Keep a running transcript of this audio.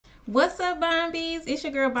What's up, Bombies? It's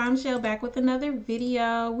your girl Bombshell back with another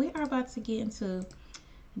video. We are about to get into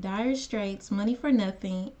Dire Straits, Money for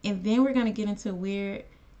Nothing, and then we're gonna get into Weird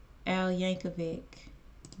Al Yankovic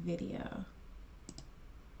video,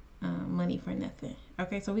 Money for Nothing.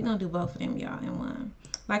 Okay, so we're gonna do both of them, y'all, in one.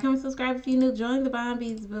 Like, comment, subscribe if you're new. Join the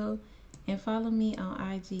Bombies, boo, and follow me on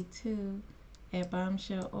IG too at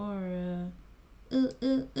Bombshell Aura. Ooh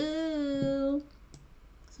ooh ooh.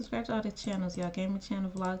 Subscribe to all the channels, y'all. Gamer channel,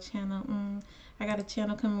 vlog channel. I got a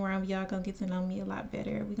channel coming where y'all gonna get to know me a lot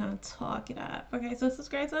better. We're gonna talk it up. Okay, so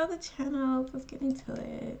subscribe to all the channels. Let's get into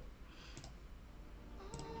it.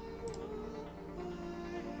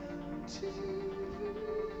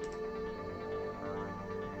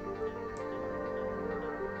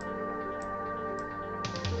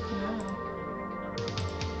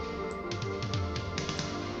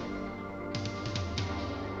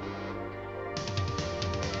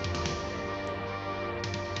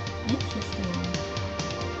 Interesting.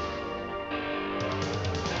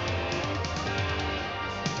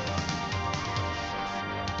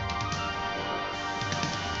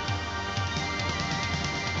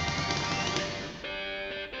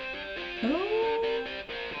 Oh.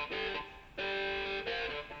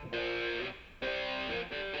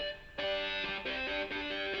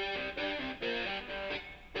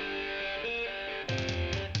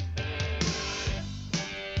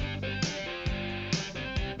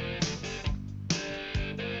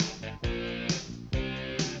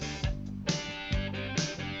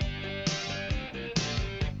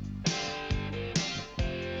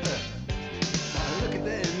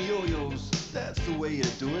 That's the way you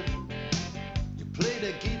do it. You play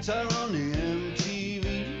the guitar on the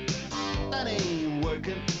MTV. That ain't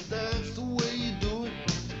working. That's the way you do it.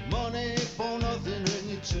 Money for nothing and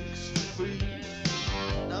your chicks for free.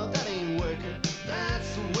 Now that ain't working.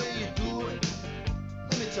 That's the way you do it.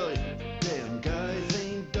 Let me tell you, damn guys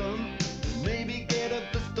ain't dumb. Maybe get a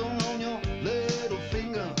blister on your little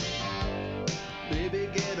finger. Maybe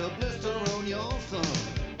get a blister on your thumb.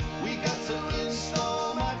 We got to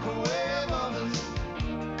install microwave ovens,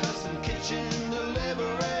 custom kitchen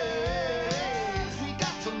deliveries. We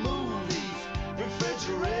got to move these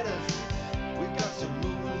refrigerators. We got to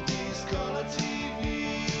move these color TVs.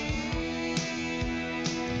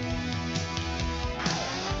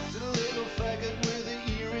 To the little faggot with the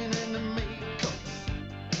earring and the makeup.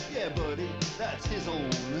 Yeah, buddy, that's his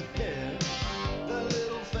own hair. The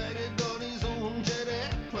little faggot got his own jet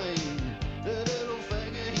airplane. The little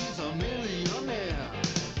faggot, he's a millionaire.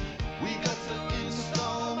 We got to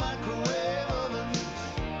install microwave ovens,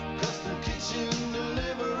 custom kitchen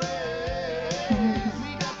deliveries.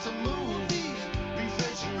 We got to move these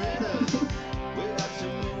refrigerators. We got to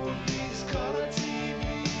move these color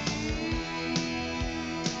TVs.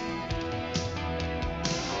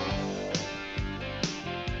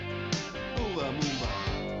 Move on, move on.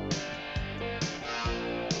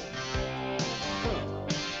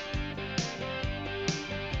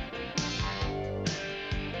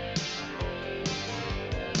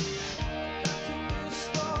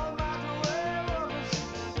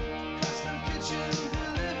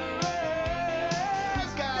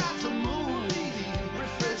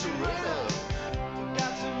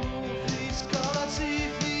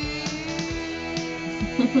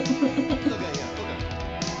 Look at ya, look at.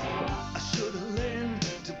 I should have learned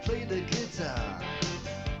to play the guitar.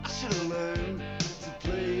 I should have learned to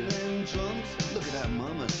play them drums. Look at that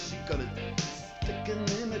mama, she got it sticking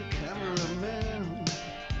in the camera, man.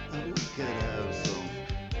 We could have some.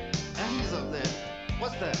 And he's up there.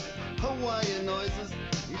 What's that? Hawaiian noises.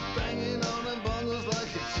 He's banging on the bongos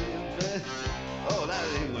like a chimpanzee. Oh, that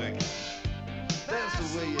ain't working. That's the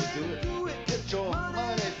way you do it. Get your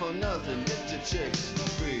money for nothing, get your chicks for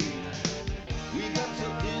free. We got to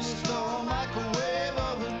install microwave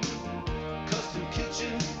oven, custom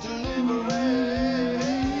kitchen deliveries.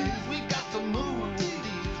 We got to move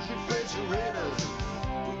these refrigerators.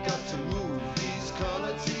 We got to move these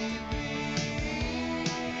color TVs.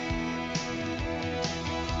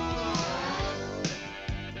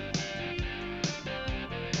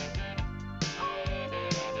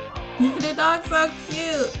 The dog's so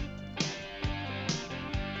cute.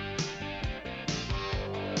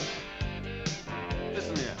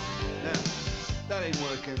 Listen here. Now, that ain't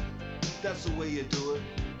working. That's the way you do it.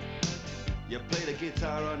 You play the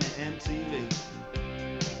guitar on the MTV.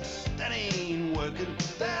 That ain't working.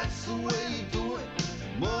 That's the way you do it.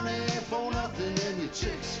 Money for nothing and your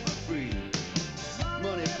chicks for free.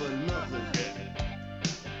 Money for nothing.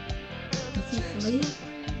 Is he asleep?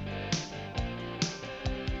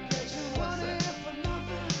 What's that?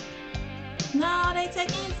 No, they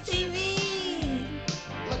taking his TV.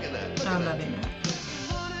 Look at that. Oh, no, they're not.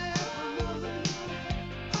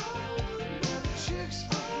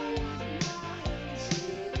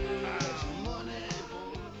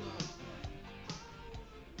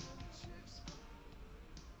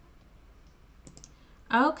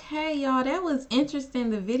 Okay, y'all, that was interesting.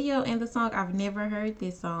 The video and the song, I've never heard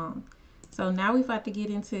this song. So now we about to get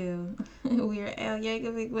into We're Al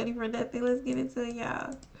Yankovic, Ready for Nothing. Let's get into it,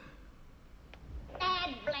 y'all.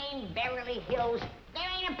 Dad blame Beverly Hills. There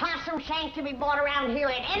ain't a possum shank to be bought around here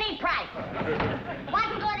at any price. What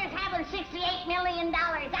good is having $68 million?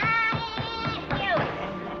 I ask you.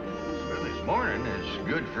 Well, this morning it's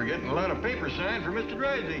good for getting a lot of paper signed for Mr.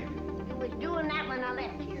 Drisey. I was doing that when I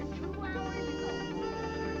left here 2 hours ago.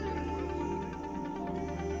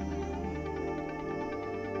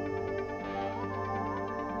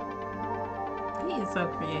 He is so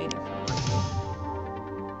creative.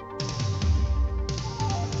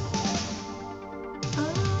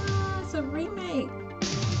 Ah, it's a remake.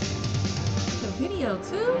 The video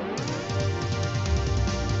too?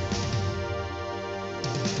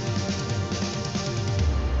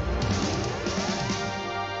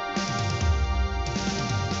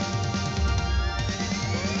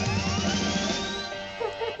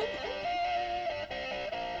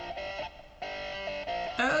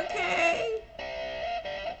 Okay.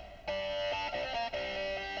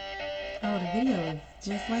 Oh, the video is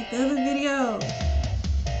just like the other video.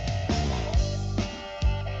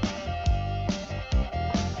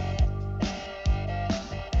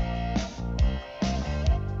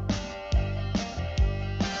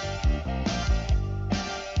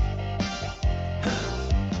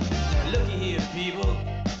 Now looky here, people,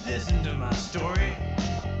 listen to my story.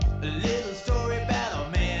 A little story about a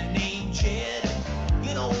man named Jed.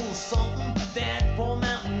 You know something, that poor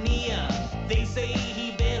mountaineer, they say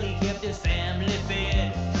he barely kept his family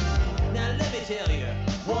fed. Now let me tell you,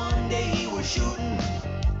 one day he was shooting,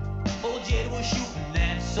 old Jed was shooting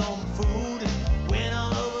at some food, when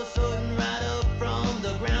all of a sudden right up from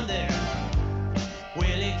the ground there,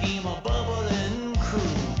 well it came a bubbling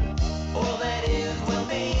crude. All that is, well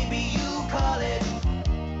maybe you call it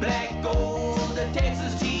black gold, the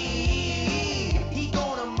Texas tea. He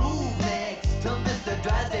gonna move next to Mr.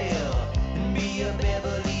 Drysdale and be a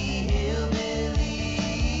Beverly Hillbilly.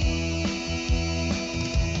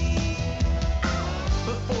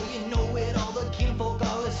 Before you know it, all the kinfolk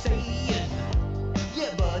are saying,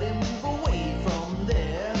 yeah, buddy, move away from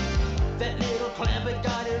there. That little Clampett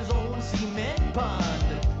got his own cement pond.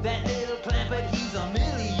 That little Clampett, he's a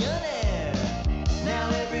millionaire. Now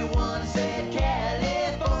everyone said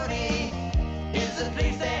California is the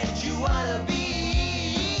place that you ought to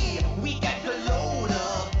be. We got to load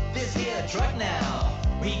up this here truck now.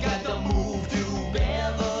 We got to move to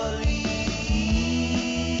Beverly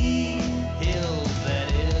Hills,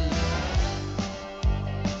 that is.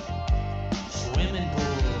 Swimming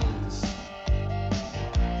pools.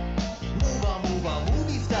 Move on,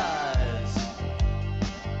 movie stars.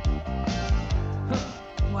 Huh.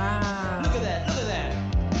 Wow. Look at that, look at that.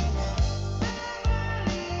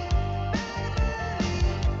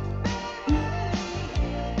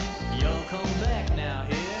 Y'all come back now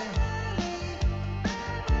here.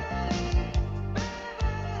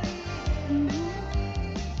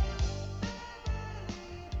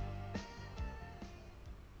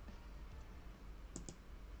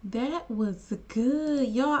 That was good.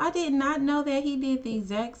 Y'all, I did not know that he did the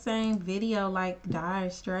exact same video like Dire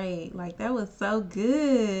Straits. Like, that was so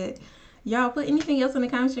good. Y'all, put anything else in the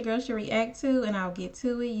comments your girl should react to, and I'll get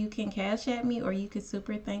to it. You can cash at me or you can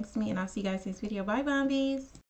super thanks me, and I'll see you guys next video. Bye, Bombies.